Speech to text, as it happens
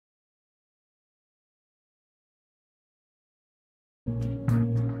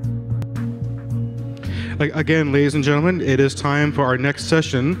Again, ladies and gentlemen, it is time for our next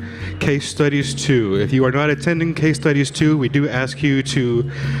session, Case Studies 2. If you are not attending Case Studies 2, we do ask you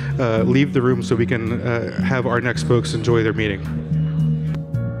to leave the room so we can have our next folks enjoy their meeting.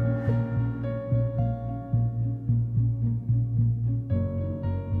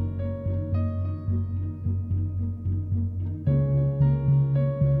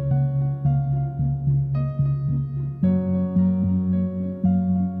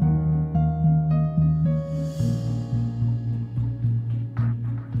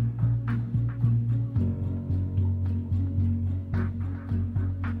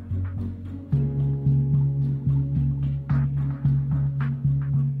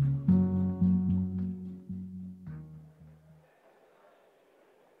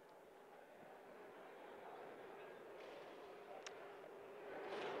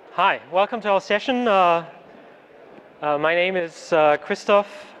 Hi, welcome to our session. My name is Christoph.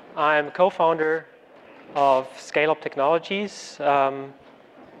 I'm co-founder of Scale Up Technologies.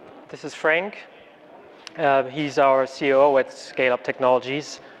 This is Frank. He's our COO at Scale Up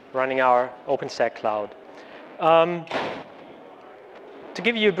Technologies, running our OpenStack cloud. To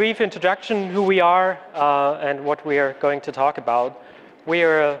give you a brief introduction who we are and what we are going to talk about, we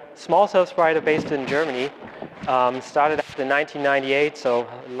are a small service provider based in Germany. Started up in 1998, so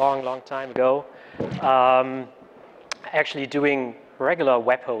a long time ago. Actually doing regular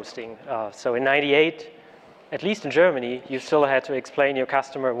web hosting. So in 98, at least in Germany, you still had to explain your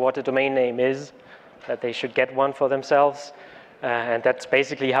customer what a domain name is, that they should get one for themselves. And that's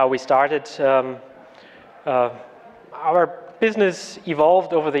basically how we started. Our business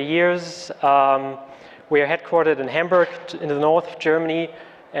evolved over the years. We are headquartered in Hamburg, in the north of Germany.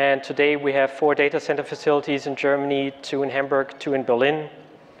 And today we have 4 data center facilities in Germany, 2 in Hamburg, 2 in Berlin.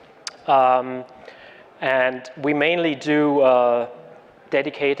 And we mainly do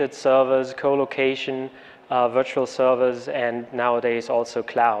dedicated servers, co-location, virtual servers, and nowadays also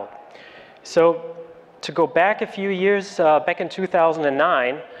cloud. So to go back a few years, back in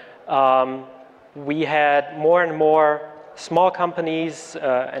 2009, we had more and more small companies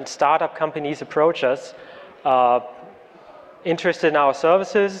and startup companies approach us interested in our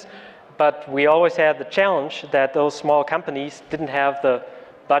services, but we always had the challenge that those small companies didn't have the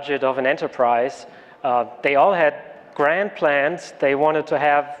budget of an enterprise. They all had grand plans. They wanted to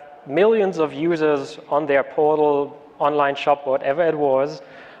have millions of users on their portal, online shop, whatever it was,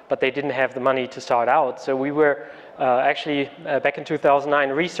 but they didn't have the money to start out. So we were actually back in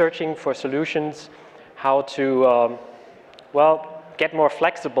 2009 researching for solutions how to get more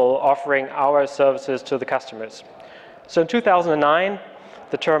flexible offering our services to the customers. So in 2009,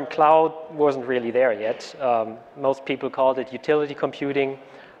 the term cloud wasn't really there yet. Most people called it utility computing.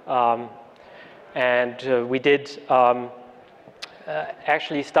 And we did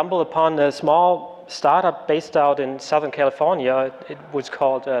actually stumble upon a small startup based out in Southern California. It was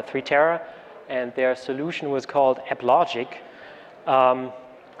called 3Terra, and their solution was called AppLogic.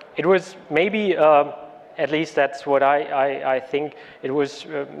 It was maybe, at least that's what I think, it was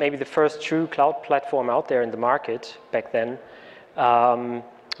maybe the first true cloud platform out there in the market back then.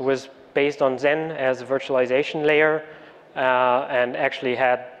 It was based on Zen as a virtualization layer and actually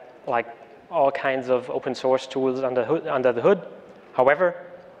had like all kinds of open source tools under the hood. However,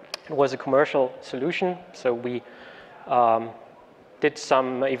 it was a commercial solution, so we did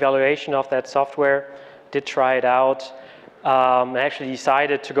some evaluation of that software, did try it out, and actually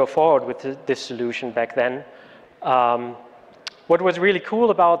decided to go forward with this solution back then. What was really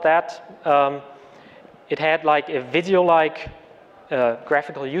cool about that, it had like a video-like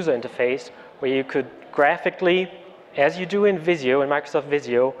graphical user interface where you could graphically, as you do in Visio, in Microsoft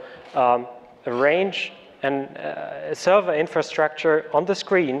Visio, arrange a server infrastructure on the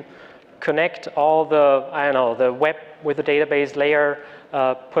screen, connect all the, the web with the database layer,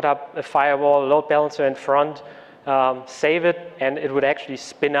 put up a firewall, a load balancer in front, save it, and it would actually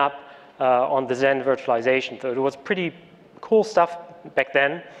spin up on the Zen virtualization. So it was pretty cool stuff back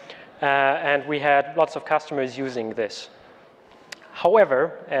then, and we had lots of customers using this.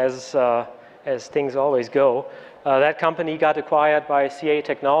 However, as things always go, that company got acquired by CA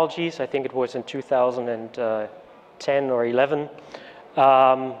Technologies. I think it was in 2010 or 11.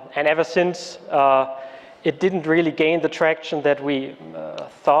 And ever since, it didn't really gain the traction that we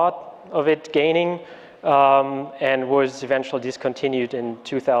thought of it gaining, and was eventually discontinued in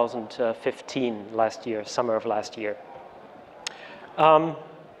 2015, last year, summer of last year.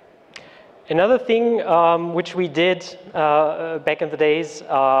 Another thing which we did back in the days,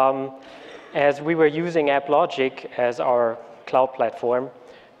 as we were using AppLogic as our cloud platform,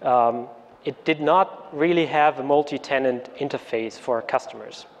 it did not really have a multi-tenant interface for our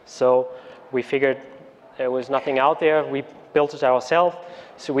customers. So we figured there was nothing out there. We built it ourselves.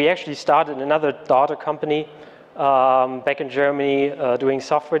 So we actually started another daughter company back in Germany doing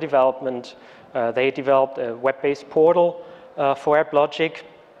software development. They developed a web-based portal for AppLogic.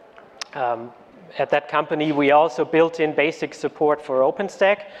 At that company, we also built in basic support for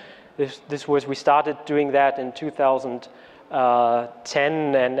OpenStack. We started doing that in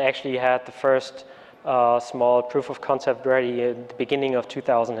 2010 and actually had the first small proof of concept ready at the beginning of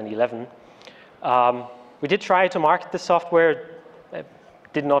 2011. We did try to market the software. It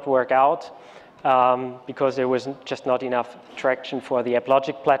did not work out because there was just not enough traction for the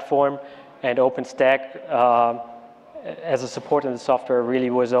AppLogic platform, and OpenStack as a support in the software really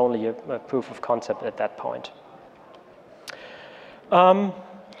was only a proof of concept at that point.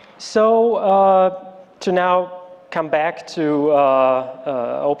 To now come back to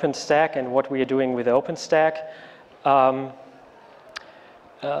OpenStack and what we are doing with OpenStack.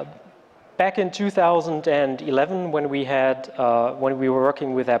 Back in 2011, when we were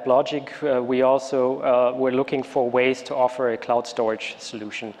working with AppLogic, we also were looking for ways to offer a cloud storage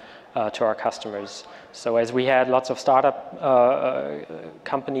solution to our customers. So as we had lots of startup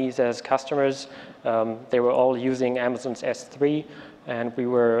companies as customers, they were all using Amazon's S3, and we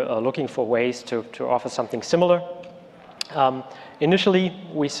were looking for ways to offer something similar. Initially,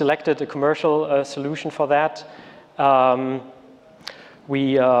 we selected a commercial solution for that.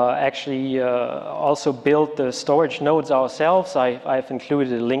 We actually also built the storage nodes ourselves. I've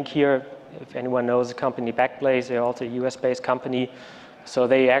included a link here. If anyone knows the company Backblaze, they're also a US-based company. So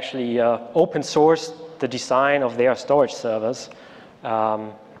they actually open sourced the design of their storage servers.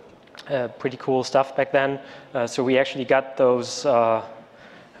 Pretty cool stuff back then. So we actually got those,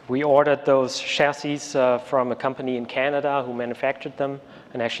 we ordered those chassis from a company in Canada who manufactured them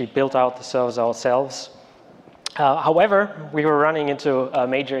and actually built out the servers ourselves. However, we were running into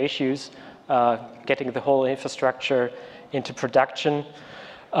major issues getting the whole infrastructure into production.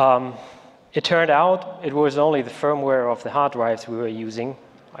 It turned out it was only the firmware of the hard drives we were using.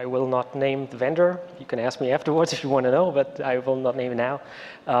 I will not name the vendor. You can ask me afterwards if you want to know, but I will not name it now.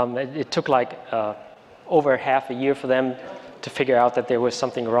 It took like over half a year for them to figure out that there was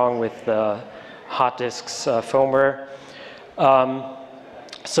something wrong with the hard disk's firmware.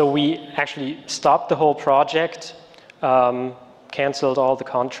 So we actually stopped the whole project, canceled all the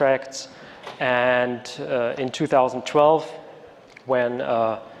contracts, and in 2012, when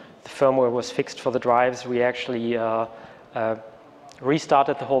the firmware was fixed for the drives, we actually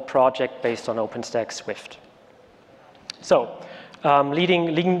restarted the whole project based on OpenStack Swift. So,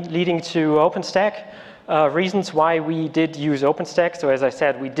 leading to OpenStack, reasons why we did use OpenStack. So as I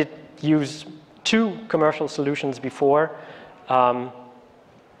said, we did use 2 commercial solutions before,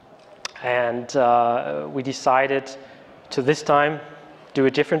 and we decided to this time do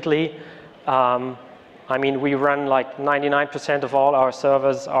it differently. I mean, we run like 99% of all our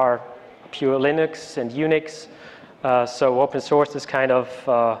servers are pure Linux and Unix. So open source is kind of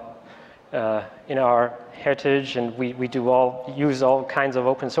in our heritage, and we use all kinds of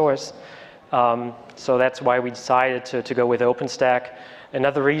open source. So that's why we decided to go with OpenStack.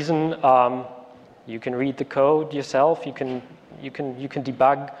 Another reason, you can read the code yourself. You can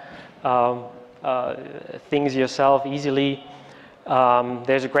debug things yourself easily.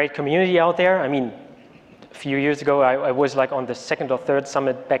 There's a great community out there. I mean, a few years ago, I was like on the 2nd or 3rd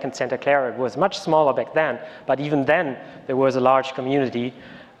summit back in Santa Clara. It was much smaller back then, but even then, there was a large community,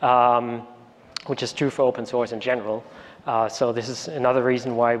 which is true for open source in general. So this is another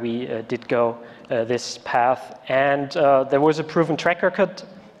reason why we did go this path. And there was a proven track record,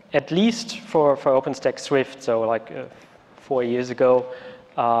 at least for OpenStack Swift. So like 4 years ago,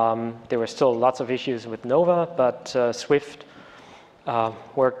 there were still lots of issues with Nova, but Swift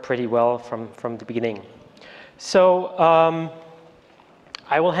worked pretty well from the beginning. So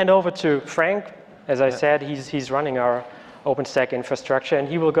I will hand over to Frank. As I said, he's running our OpenStack infrastructure, and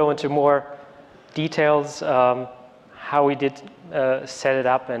he will go into more details how we did set it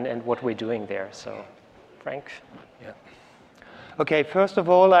up and what we're doing there. So, Frank? Yeah. Okay, first of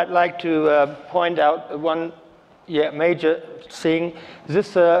all, I'd like to point out one major thing.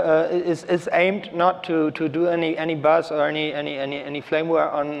 This is aimed not to do any buzz or any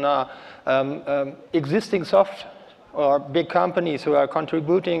flameware on existing soft or big companies who are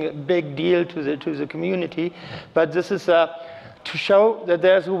contributing a big deal to the community, but this is to show that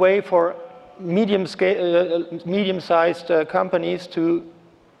there's a way for medium-sized companies to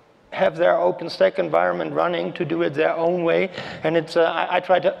have their OpenStack environment running, to do it their own way. And it's I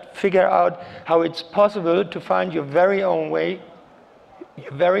try to figure out how it's possible to find your very own way,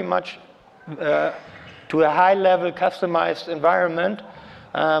 your very much to a high-level customized environment.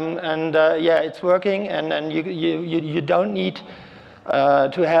 Yeah, it's working, and you don't need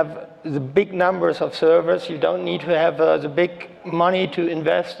to have the big numbers of servers. You don't need to have the big money to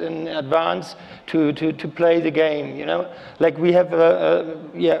invest in advance to play the game. You know, like we have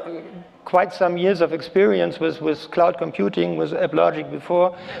yeah, quite some years of experience with cloud computing, with AppLogic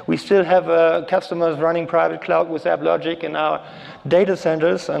before. We still have customers running private cloud with AppLogic in our data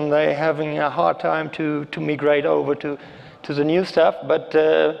centers, and they're having a hard time to migrate over to the new stuff. But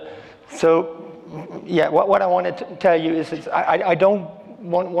so yeah, what I want to tell you is I don't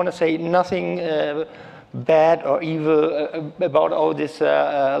want to say nothing bad or evil about all this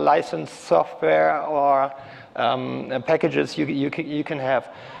licensed software or packages you can have.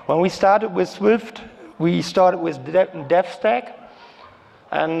 When we started with Swift, we started with DevStack,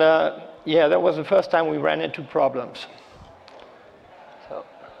 and yeah, that was the first time we ran into problems. So.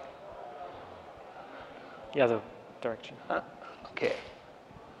 Yeah, the direction. Okay.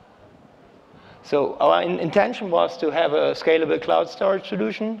 So our intention was to have a scalable cloud storage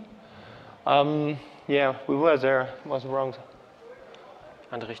solution. Yeah, we were there. Was wrong.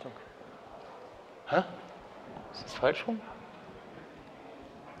 Andere Richtung. Huh? Ist das falsch rum?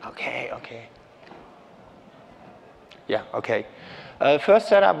 Okay, okay. Yeah, okay. First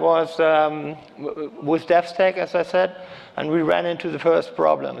setup was with DevStack, as I said, and we ran into the first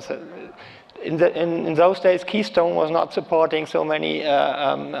problems. In those days, Keystone was not supporting so many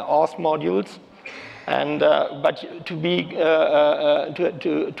auth modules, and but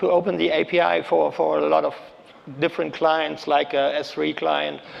to open the API for a lot of different clients, like S3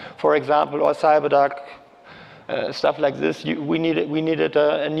 client, for example, or CyberDuck, stuff like this, we needed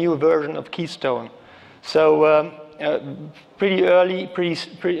a new version of Keystone. So pretty early,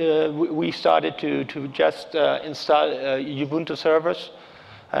 we started to just install Ubuntu servers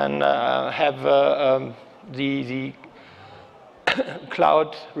and have the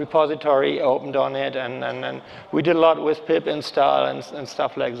cloud repository opened on it, and we did a lot with pip install and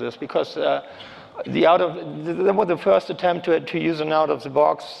stuff like this, because that was the first attempt to use an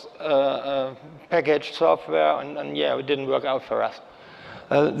out-of-the-box packaged software, and yeah, it didn't work out for us.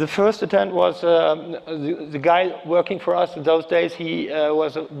 The first attempt was the guy working for us in those days. He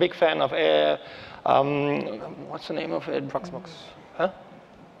was a big fan of what's the name of it? Proxmox. Huh?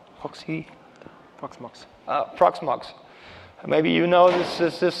 Proxy? Proxmox. Proxmox. Maybe you know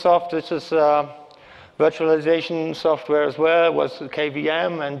this software. This is virtualization software as well. It was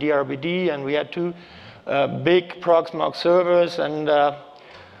KVM and DRBD, and we had two big Proxmox servers, and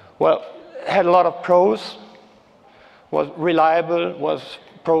well, had a lot of pros. Was reliable, was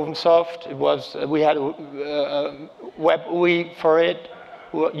proven soft. It was we had a web UI for it,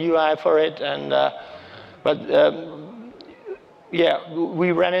 UI for it, and but yeah,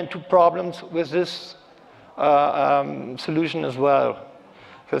 we ran into problems with this solution as well.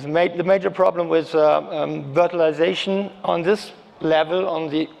 Because the major problem with virtualization on this level, on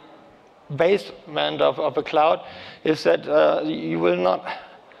the basement of a cloud, is that you will not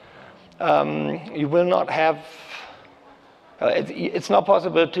have. It's not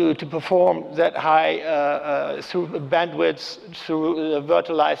possible to perform that high through bandwidths through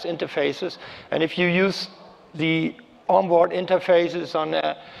virtualized interfaces, and if you use the onboard interfaces on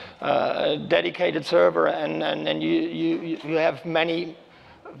a dedicated server, and you have many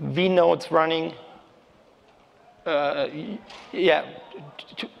vNodes running, yeah,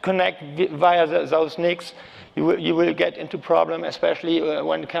 to connect via those NICs, you will get into problem, especially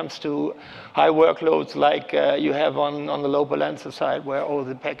when it comes to high workloads like you have on the load balancer side, where all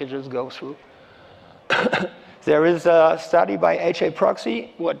the packages go through. There is a study by HA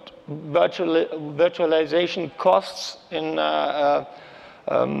Proxy what virtualization costs in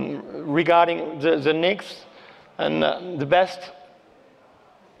regarding the NICs, and the best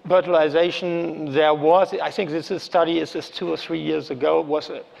virtualization there was, I think this study is just 2 or 3 years ago,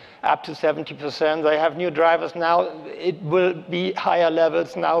 was up to 70%. They have new drivers now. It will be higher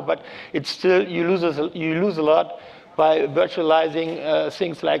levels now, but it's still, you lose a lot by virtualizing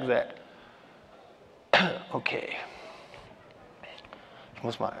things like that. Okay. Ich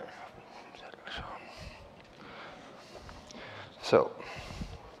muss mal.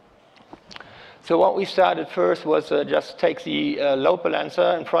 So what we started first was just take the load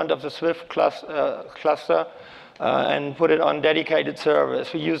balancer in front of the Swift cluster and put it on dedicated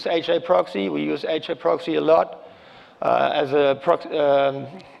servers. We use HA Proxy. We use HA Proxy a lot as a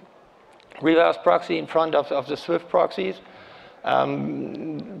reverse proxy in front of the Swift proxies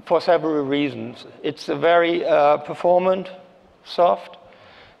for several reasons. It's a very performant soft.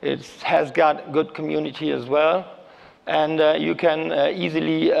 It has got good community as well. And you can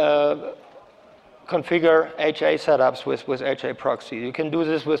easily configure HA setups with HA proxy. You can do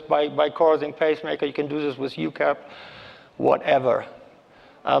this by coursing pacemaker. You can do this with UCAP, whatever.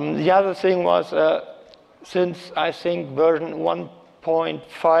 The other thing was, since I think version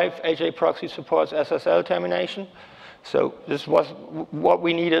 1.5, HA proxy supports SSL termination. So this was what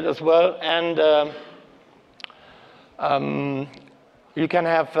we needed as well. And you can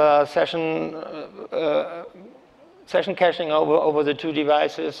have session caching over the two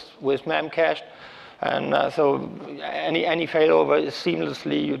devices with memcached. And so any failover is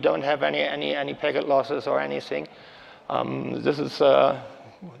seamlessly. You don't have any packet losses or anything.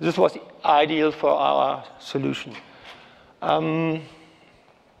 This was ideal for our solution.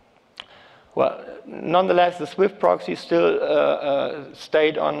 Well, nonetheless, the Swift proxy still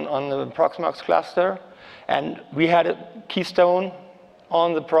stayed on the Proxmox cluster, and we had a keystone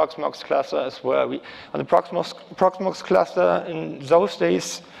on the Proxmox cluster as well. On the Proxmox cluster in those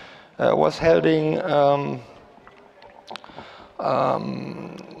days was holding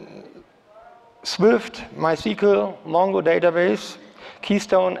Swift, MySQL, Mongo database,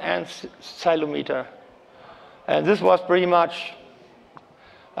 Keystone, and Silometer. And this was pretty much,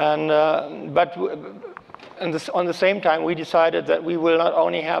 but on the same time, we decided that we will not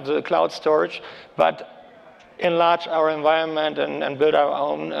only have the cloud storage, but enlarge our environment and build our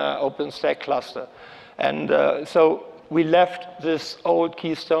own OpenStack cluster. And so we left this old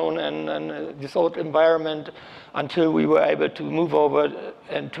Keystone and this old environment until we were able to move over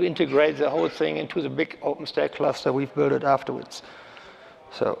and to integrate the whole thing into the big OpenStack cluster we've built it afterwards.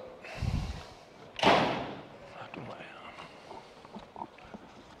 So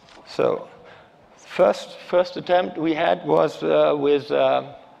first attempt we had was with,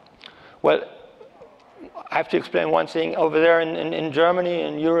 well, I have to explain one thing. Over there in Germany,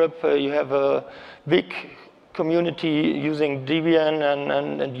 in Europe, you have a big community using Debian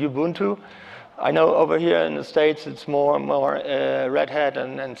and Ubuntu. I know over here in the States it's more Red Hat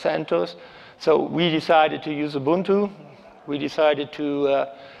and CentOS. So we decided to use Ubuntu. We decided to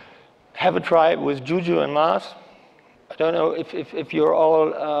have a try with Juju and Mars. I don't know if you're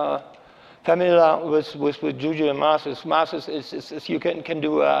all familiar with Juju and Mars. Mars is you can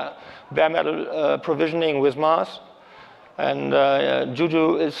do bare metal provisioning with Mars. And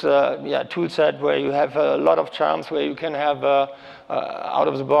Juju is a tool set where you have a lot of charms where you can have out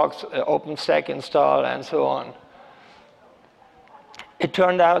of the box OpenStack install and so on. It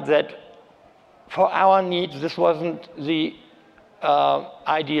turned out that for our needs, this wasn't the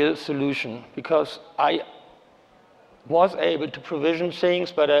ideal solution, because I was able to provision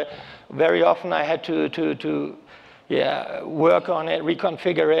things, but very often I had to work on it,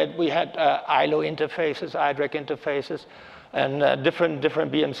 reconfigure it. We had ILO interfaces, IDREC interfaces, and different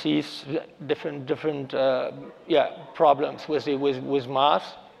BMCs, different problems with Mars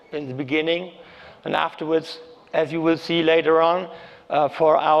in the beginning, and afterwards, as you will see later on,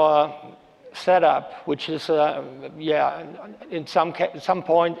 for our setup, which is at some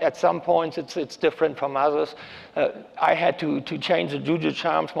points it's different from others. I had to change the Juju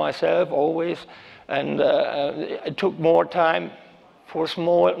charms myself always, and it took more time for a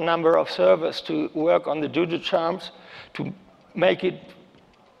small number of servers to work on the Juju charms to make it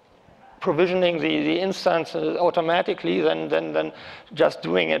provisioning the instances automatically than just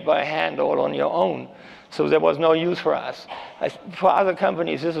doing it by hand all on your own. So there was no use for us. For other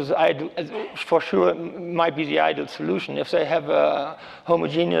companies, this is for sure might be the ideal solution. If they have a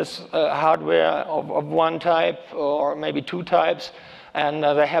homogeneous hardware of one type or maybe two types, and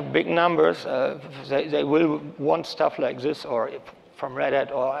they have big numbers, they will want stuff like this, or from Red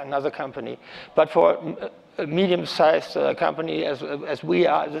Hat or another company. But for a medium-sized company as we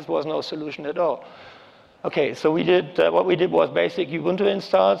are, this was no solution at all. Okay, so we did what we did was basic Ubuntu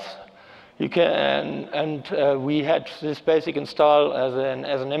installs. You can, and we had this basic install as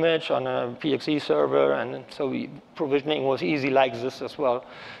an image on a PXE server, and so provisioning was easy like this as well.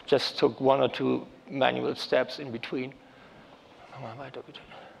 Just took one or two manual steps in between.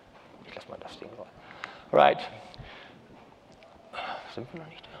 Right.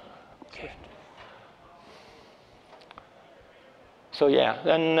 So yeah,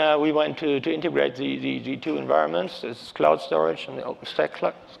 then we went to integrate the two environments. This is cloud storage and the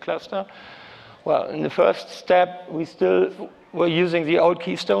OpenStack cluster. Well, in the first step, we still were using the old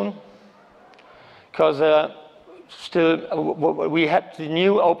Keystone, because we had the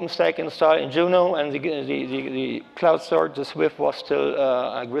new OpenStack installed in Juno, and the cloud storage, the Swift, was still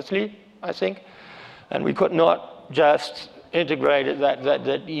Grizzly, I think, and we could not just integrate it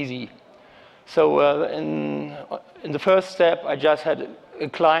that easy. So in the first step, I just had a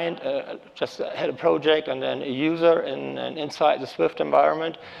client, just had a project and then a user inside the Swift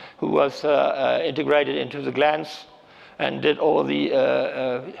environment who was integrated into the Glance and did all the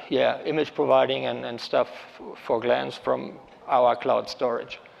image providing and stuff for Glance from our cloud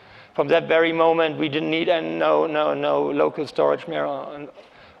storage. From that very moment, we didn't need no local storage more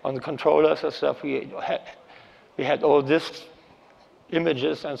on the controllers and stuff. We had all this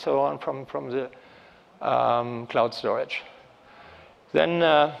images and so on from the cloud storage. Then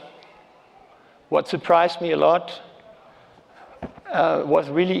what surprised me a lot was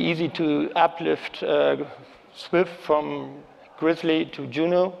really easy to uplift Swift from Grizzly to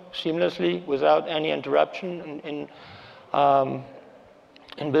Juno seamlessly without any interruption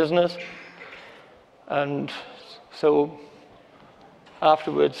in business. And so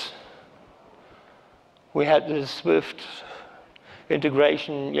afterwards, we had this Swift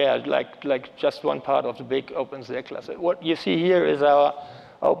integration, like just one part of the big OpenStack cluster. What you see here is our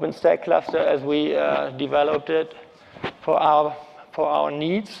OpenStack cluster as we developed it for our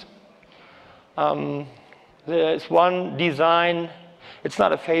needs. There's one design. It's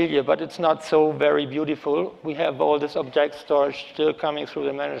not a failure, but it's not so very beautiful. We have all this object storage still coming through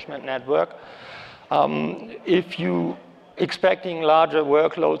the management network. If you expecting larger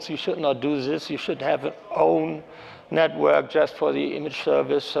workloads, you should not do this. You should have an own network just for the image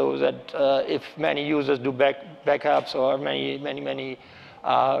service, so that if many users do backups or many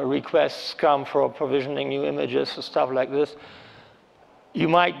requests come for provisioning new images or stuff like this, you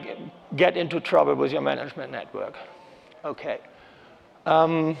might get into trouble with your management network. Okay.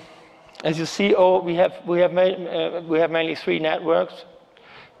 As you see, we have mainly three networks,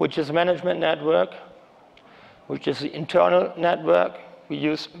 which is management network, which is the internal network. We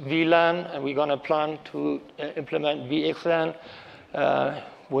use VLAN, and we're going to plan to implement VXLAN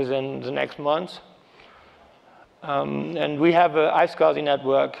within the next month. And we have an iSCSI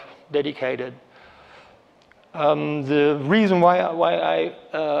network dedicated. The reason why I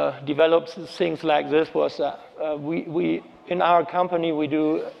developed things like this was that we in our company, we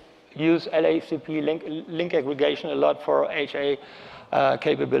do use LACP link aggregation a lot for HA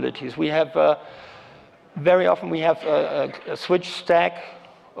capabilities. We have very often we have a switch stack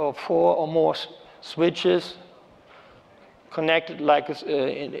of 4 or more switches connected like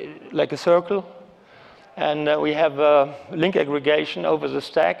a circle, and we have link aggregation over the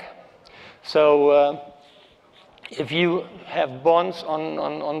stack. So if you have bonds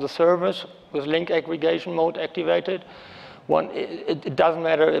on the servers with link aggregation mode activated, it doesn't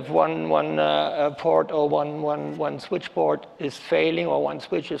matter if one port or one switch port is failing or one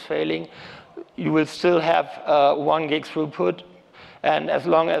switch is failing. You will still have 1 gig throughput, and as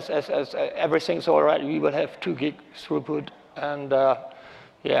long as everything's all right, we will have 2 gig throughput, and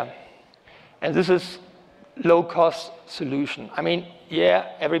and this is low-cost solution. I mean,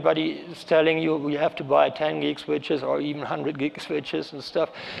 everybody is telling you have to buy 10 gig switches or even 100 gig switches and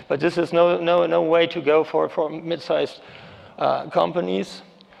stuff, but this is no way to go for mid-sized companies.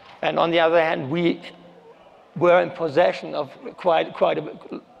 And on the other hand, we were in possession of quite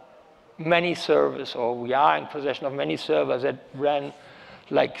many servers, or we are in possession of many servers that ran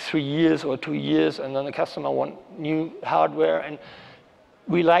like 3 years or 2 years, and then the customer want new hardware, and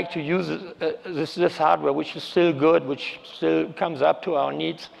we like to use this hardware, which is still good, which still comes up to our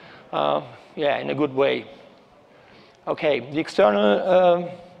needs, in a good way. Okay, the external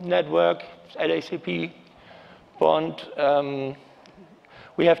network, LACP bond.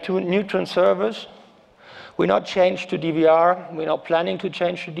 We have 2 neutron servers. We're not changed to DVR. We're not planning to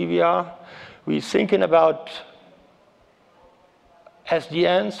change to DVR. We're thinking about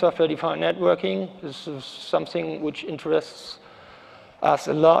SDN, software-defined networking. This is something which interests us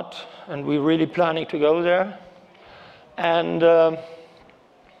a lot, and we're really planning to go there. And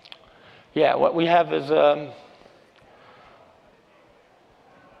what we have is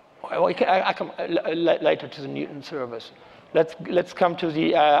I come later to the Newton servers. Let's come to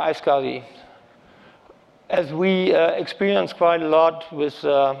the iSCSI. As we experience quite a lot with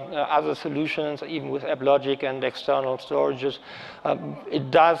other solutions, even with AppLogic and external storages,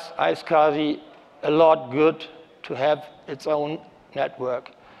 it does iSCSI a lot good to have its own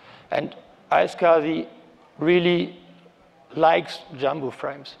network. And iSCSI really likes jumbo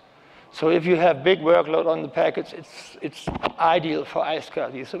frames. So if you have big workload on the packets, it's ideal for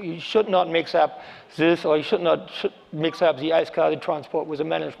iSCSI. So you should not mix up this, or you should not mix up the iSCSI transport with a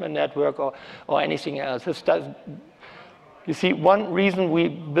management network or anything else. This does. You see, one reason we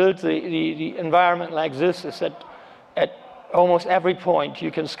built the environment like this is that at almost every point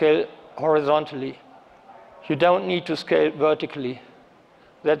you can scale horizontally. You don't need to scale vertically.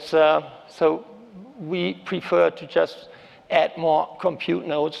 That's so we prefer to just add more compute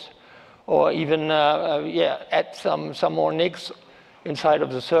nodes, or even add some more NICs inside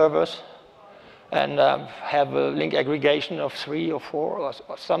of the servers, and have a link aggregation of 3 or 4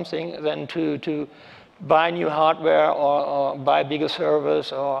 or something, than to buy new hardware or buy bigger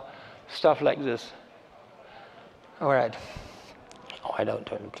servers or stuff like this. All right. Oh, I don't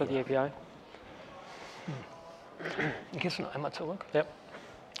turn To the API. Gehst du noch einmal zurück? Yep.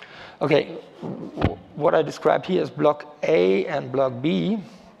 Okay, what I described here is block A and block B.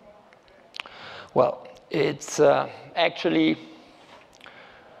 Well, it's actually,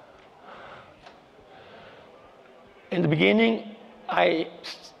 in the beginning, I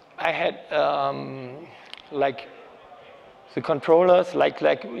had like the controllers, like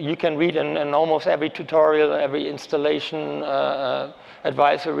you can read in almost every tutorial, every installation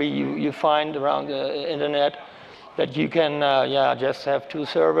advisory you find around the internet, that you can just have 2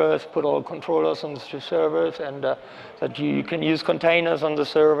 servers, put all controllers on the 2 servers, and that you can use containers on the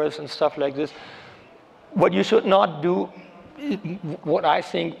servers and stuff like this. What you should not do, what I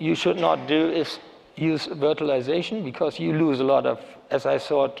think you should not do, is use virtualization, because you lose a lot of, as I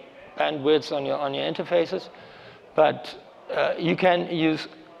thought, bandwidth on your interfaces. But you can use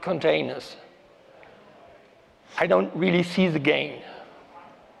containers. I don't really see the gain.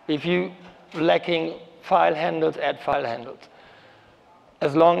 If you lacking file handles, add file handles.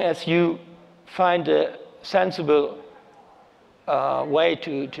 As long as you find a sensible way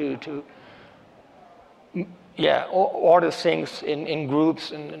to order things in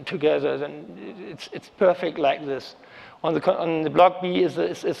groups and together, then it's perfect like this. On the block B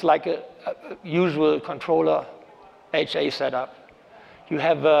is like a usual controller HA setup. You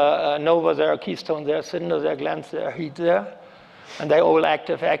have a Nova there, a Keystone there, Cinder there, Glance there, Heat there, and they're all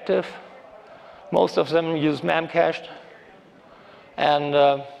active. Most of them use memcached, and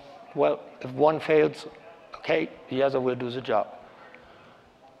well, if one fails, okay, the other will do the job.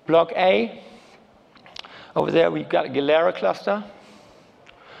 Block A, over there we've got a Galera cluster,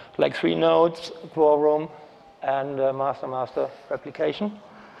 like 3 nodes, quorum, and master-master replication.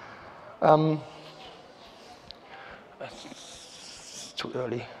 It's too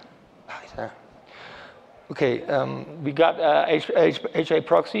early. Okay, we got HA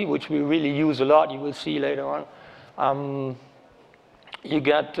proxy, which we really use a lot. You will see later on. You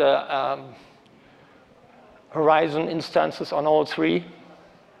got Horizon instances on all 3.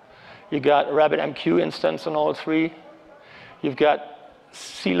 You got RabbitMQ instance on all 3. You've got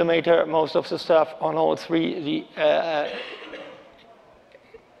Ceilometer, most of the stuff on all 3. The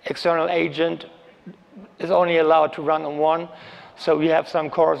external agent is only allowed to run on 1. So we have some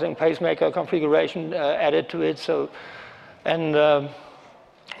coursing pacemaker configuration added to it. So, and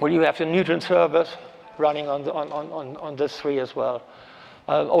well, you have the Newton servers running on this 3 as well.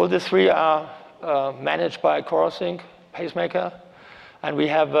 All these 3 are managed by coursing pacemaker, and we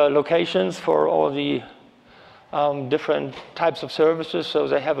have locations for all the different types of services. So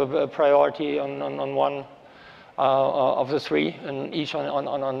they have a priority on one of the 3, and each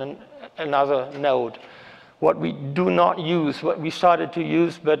on another node. What we do not use, what we started to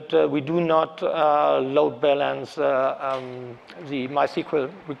use, but we do not load balance the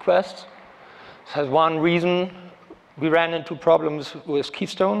MySQL requests. This has one reason. We ran into problems with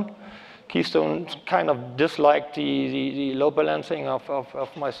Keystone. Keystone kind of disliked the load balancing of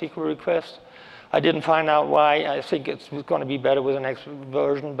MySQL requests. I didn't find out why. I think it's going to be better with the next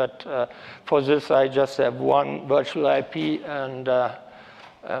version, but for this I just have one virtual IP, and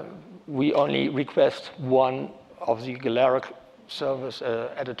we only request one of the Galera servers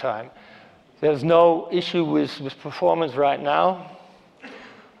at a time. There's no issue with performance right now,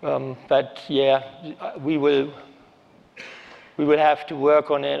 but yeah, we will have to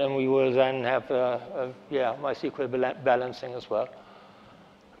work on it, and we will then have MySQL balancing as well.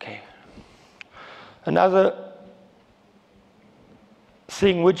 Okay. Another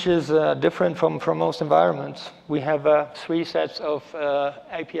thing which is different from most environments, we have 3 sets of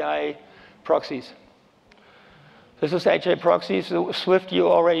API proxies. This is HA proxies. Swift you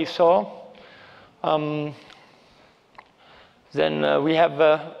already saw. Then we have,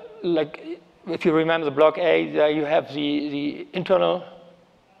 like, if you remember the block A, there you have the internal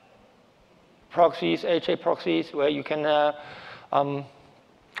proxies, HA proxies, where you can,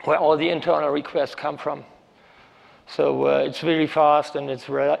 where all the internal requests come from. So it's really fast and it's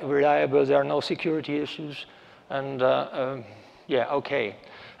reliable. There are no security issues, and yeah, okay.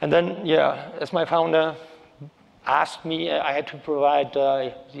 And then, yeah, as my founder asked me, I had to provide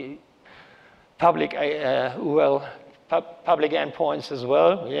the public public endpoints as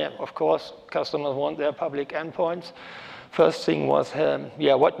well. Yeah, of course, customers want their public endpoints. First thing was,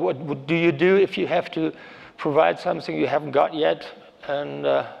 yeah, what do you do if you have to provide something you haven't got yet, and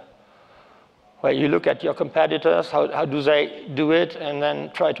well, you look at your competitors, how do they do it, and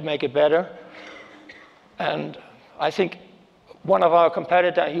then try to make it better. And I think one of our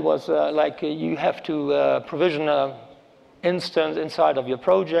competitors, he was like, you have to provision an instance inside of your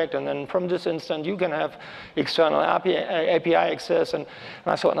project, and then from this instance you can have external API access. And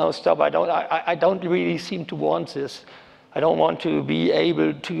I thought, no, stop! I don't really seem to want this. I don't want to be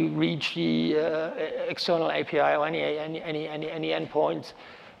able to reach the external API or any endpoints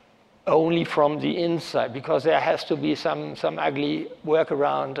only from the inside, because there has to be some ugly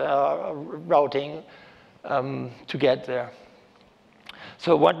workaround routing to get there.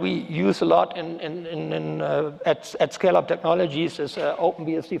 So what we use a lot at Scale-Up Technologies is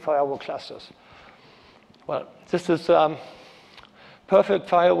OpenBSD firewall clusters. Well, this is perfect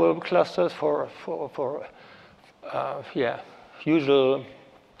firewall clusters for usual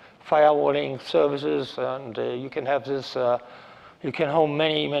firewalling services, and you can have this. You can home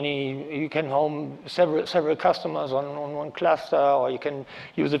you can home several customers on one cluster, or you can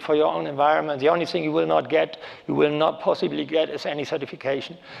use it for your own environment. The only thing you will not possibly get is any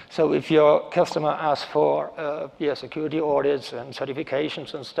certification. So if your customer asks for security audits and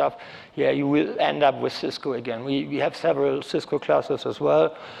certifications and stuff, you will end up with Cisco again. We have several Cisco clusters as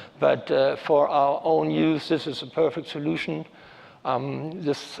well, but for our own use, this is a perfect solution. I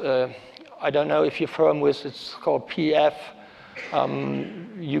don't know if you're familiar with, it's called PF.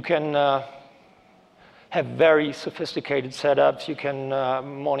 You can have very sophisticated setups. You can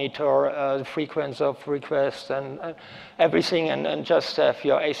monitor the frequency of requests and everything, and just have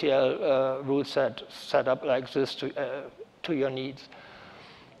your ACL route set up like this to your needs.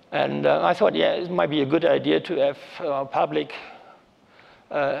 And I thought, it might be a good idea to have a public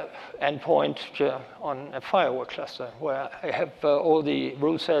endpoint on a firewall cluster, where I have all the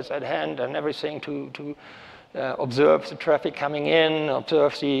route sets at hand and everything to observe the traffic coming in,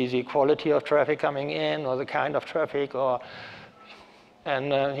 observe the quality of traffic coming in, or the kind of traffic, here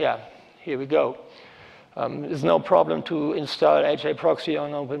we go. There's no problem to install HA proxy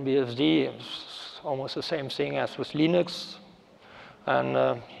on OpenBSD. It's almost the same thing as with Linux.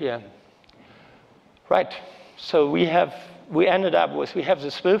 And right. So we ended up with, we have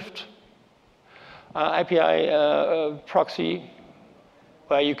the Swift API proxy,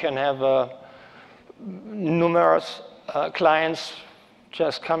 where you can have numerous clients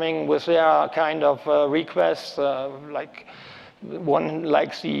just coming with their kind of requests, like one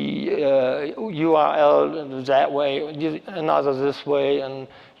likes the URL that way, another this way, and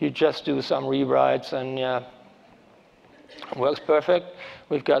you just do some rewrites, and it works perfect.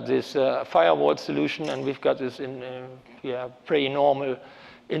 We've got this firewall solution, and we've got this pretty normal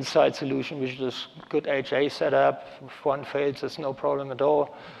inside solution, which is good HA setup. If one fails, there's no problem at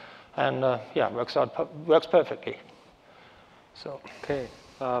all. And works perfectly. So okay,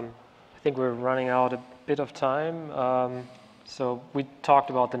 I think we're running out a bit of time. So we talked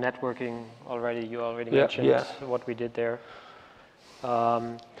about the networking already. You already mentioned what we did there.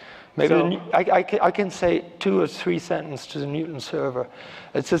 Maybe I can say 2 or 3 sentences to the Newton server.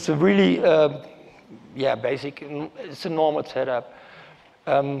 It's just a really basic. It's a normal setup.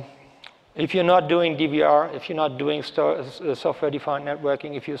 If you're not doing DVR, if you're not doing software-defined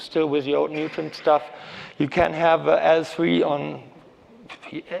networking, if you're still with the old Newton stuff, you can have L3 on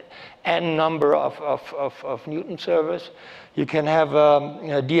n number of Newton servers. You can have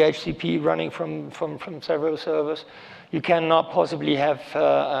DHCP running from several servers. You cannot possibly have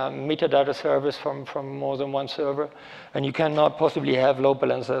metadata service from more than one server. And you cannot possibly have load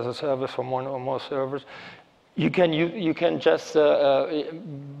balancer as a service from one or more servers. You can just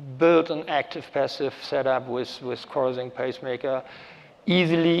build an active-passive setup with crossing pacemaker.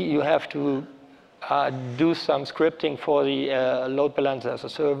 Easily, you have to do some scripting for the load balancer as a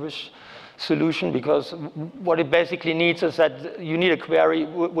service solution, because what it basically needs is that you need a query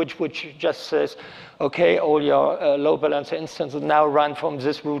which just says, okay, all your load balancer instances now run from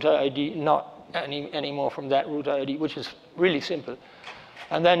this router ID, not anymore from that router ID, which is really simple.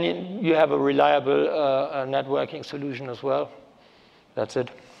 And then you have a reliable networking solution as well. That's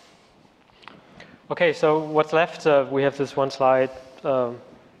it. Okay, so what's left? We have this one slide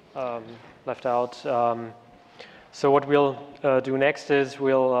left out. So what we'll do next is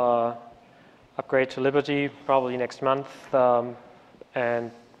we'll upgrade to Liberty, probably next month.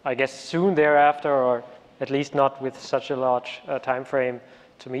 And I guess soon thereafter, or at least not with such a large time frame,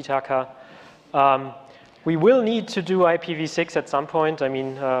 to Mitaka. We will need to do IPv6 at some point. I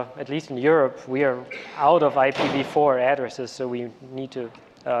mean, at least in Europe, we are out of IPv4 addresses, so we need to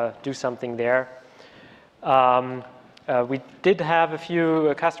do something there. We did have a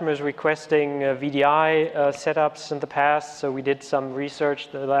few customers requesting VDI setups in the past, so we did some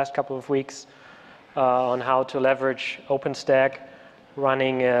research the last couple of weeks on how to leverage OpenStack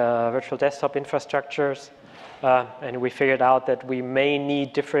running virtual desktop infrastructures. And we figured out that we may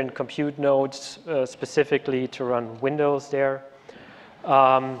need different compute nodes specifically to run Windows there.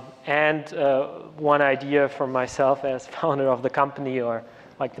 And one idea from myself as founder of the company, or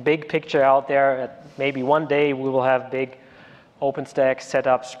like the big picture out there, maybe one day we will have big OpenStack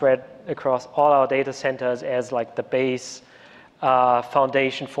setup spread across all our data centers as like the base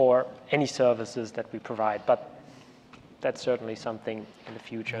foundation for any services that we provide. But that's certainly something in the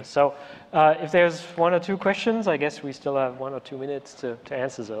future. So if there's 1 or 2 questions, I guess we still have 1 or 2 minutes to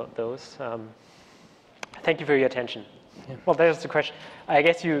answer those. Thank you for your attention. Yeah. Well, there's the question. I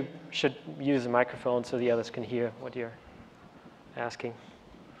guess you should use a microphone so the others can hear what you're asking.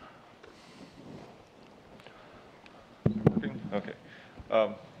 Okay.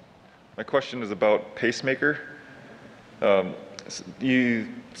 My question is about pacemaker. You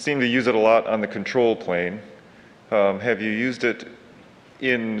seem to use it a lot on the control plane. Have you used it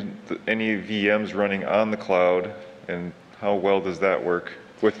in any VMs running on the cloud, and how well does that work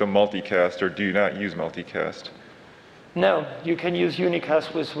with the multicast, or do you not use multicast? No, you can use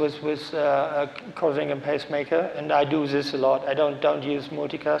unicast with causing a pacemaker, and I do this a lot. I don't use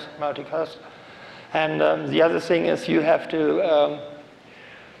multicast. And the other thing is you have to,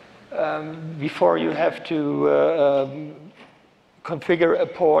 before you have to configure a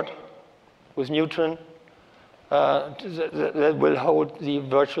port with Neutron that will hold the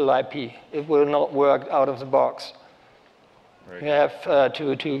virtual IP. It will not work out of the box. Right. You have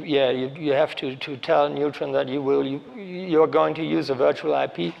you have to tell Neutron that you're going to use a virtual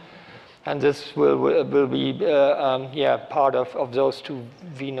IP, and this will be part of those 2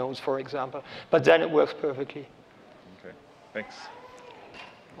 vNodes, for example. But then it works perfectly. Okay, thanks.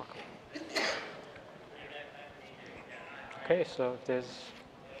 Okay, so if there's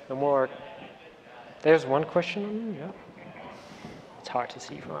no more. There's one question. Yeah, it's hard to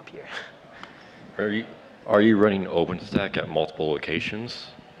see from up here. Are you running OpenStack at multiple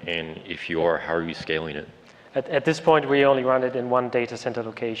locations? And if you are, how are you scaling it? At this point, we only run it in one data center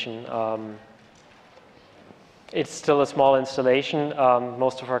location. It's still a small installation.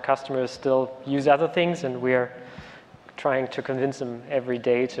 Most of our customers still use other things, and we're trying to convince them every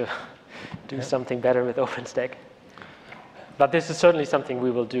day to do something better with OpenStack. But this is certainly something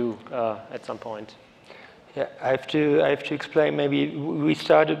we will do at some point. Yeah, I have to explain. Maybe we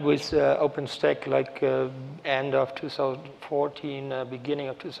started with OpenStack like end of 2014, beginning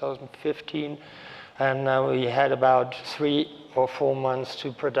of 2015, and we had about 3 or 4 months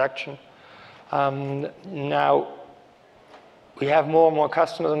to production. Now we have more and more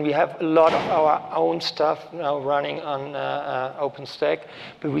customers, and we have a lot of our own stuff now running on OpenStack,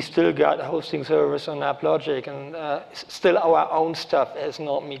 but we still got hosting service on AppLogic, and still our own stuff is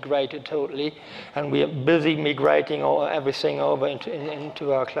not migrated totally, and we are busy migrating everything over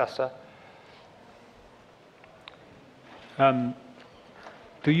into our cluster.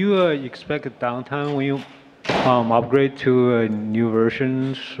 Do you expect a downtime when you upgrade to new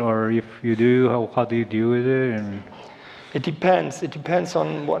versions, or if you do, how do you deal with it? And it depends. It depends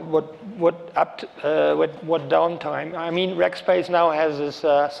on what downtime. I mean, Rackspace now has this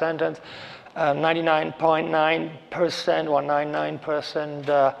sentence, 99.9% or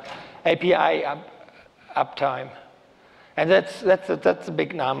 99% API uptime, and that's a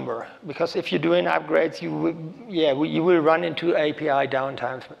big number, because if you're doing upgrades, you will run into API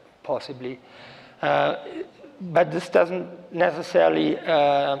downtime possibly, but this doesn't necessarily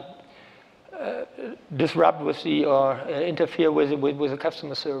disrupt with the or interfere with the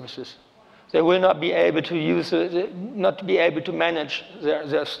customer services. They will not be able to use not be able to manage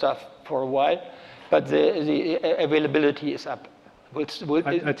their stuff for a while, but the availability is up. I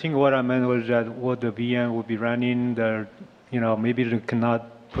think what I meant was that what the VM will be running, maybe they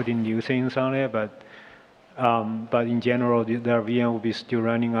cannot put in new things on it, but in general, their VM will be still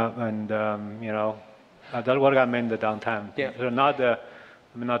running up, and that's what I meant, the downtime. Yeah. So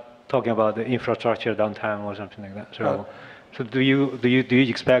I'm not talking about the infrastructure downtime or something like that. So, so do you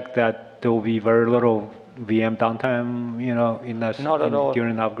expect that there will be very little VM downtime,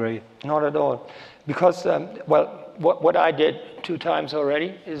 during upgrade? Not at all, because what I did 2 times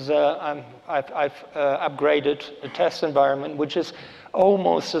already is I've upgraded a test environment, which is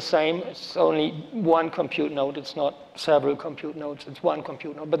almost the same. It's only 1 compute node. It's not several compute nodes. It's 1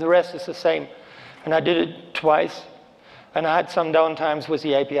 compute node, but the rest is the same. And I did it twice. And I had some downtimes with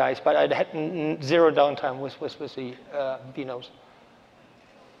the APIs, but I had 0 downtime with the vNodes.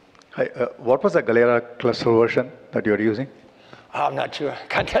 Hi, what was the Galera cluster version that you're using? I'm not sure.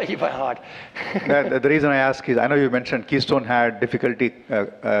 Can't tell you by heart. The reason I ask is, I know you mentioned Keystone had difficulty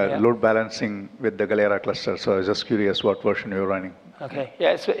load balancing with the Galera cluster, so I was just curious what version you're running. Okay.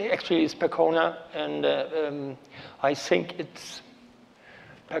 Yeah, actually it's Percona, and I think it's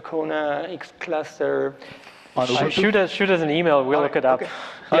Percona X cluster. Shoot us an email. We'll look it up. Okay.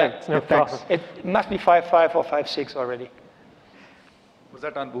 Yeah, it's no problem. It must be 5.5 or 5.6 already. Was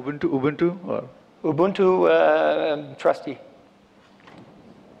that on Ubuntu or? Ubuntu Trusty.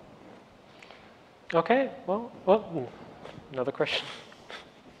 Okay. Well, another question.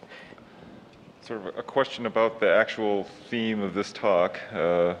 Sort of a question about the actual theme of this talk,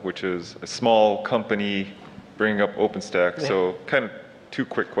 which is a small company bringing up OpenStack. Yeah. So kind of two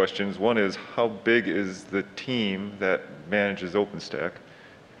quick questions. One is, how big is the team that manages OpenStack?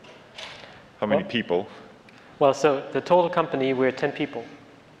 How many people? Well, so the total company, we're 10 people.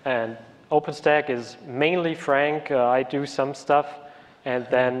 And OpenStack is mainly Frank. I do some stuff. And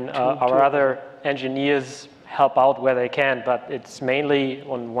then our other engineers help out where they can, but it's mainly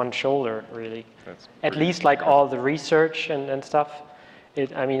on one shoulder, really. At least like all the research and stuff.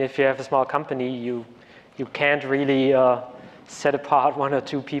 I mean, if you have a small company, you can't really set apart 1 or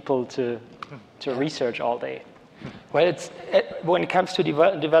 2 people to research all day. Well, when it comes to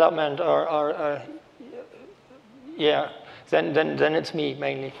development then it's me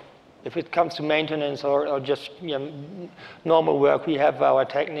mainly. If it comes to maintenance or just normal work, we have our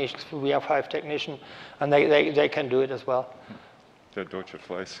technicians. We have 5 technicians, and they can do it as well. The Deutsche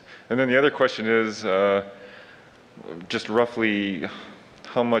Fleiss. And then the other question is, just roughly,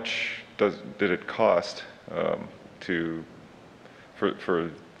 how much did it cost for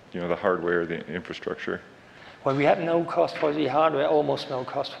the hardware, the infrastructure? Well, we had no cost for the hardware, almost no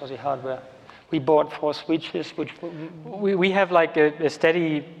cost for the hardware. We bought 4 switches, which we have like a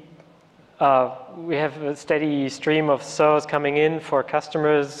steady. We have a steady stream of servers coming in for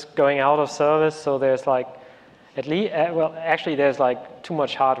customers going out of service. So there's like, at least, well, actually there's like too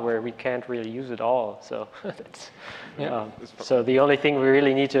much hardware. We can't really use it all. So so the only thing we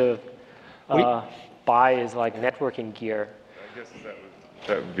really need to buy is like networking gear. I guess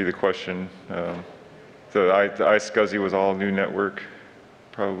that would be the question. The iSCSI was all new network,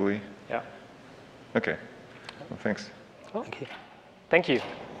 probably. Yeah. Okay. Well, thanks. Okay. Thank you.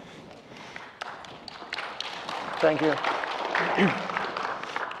 Thank you.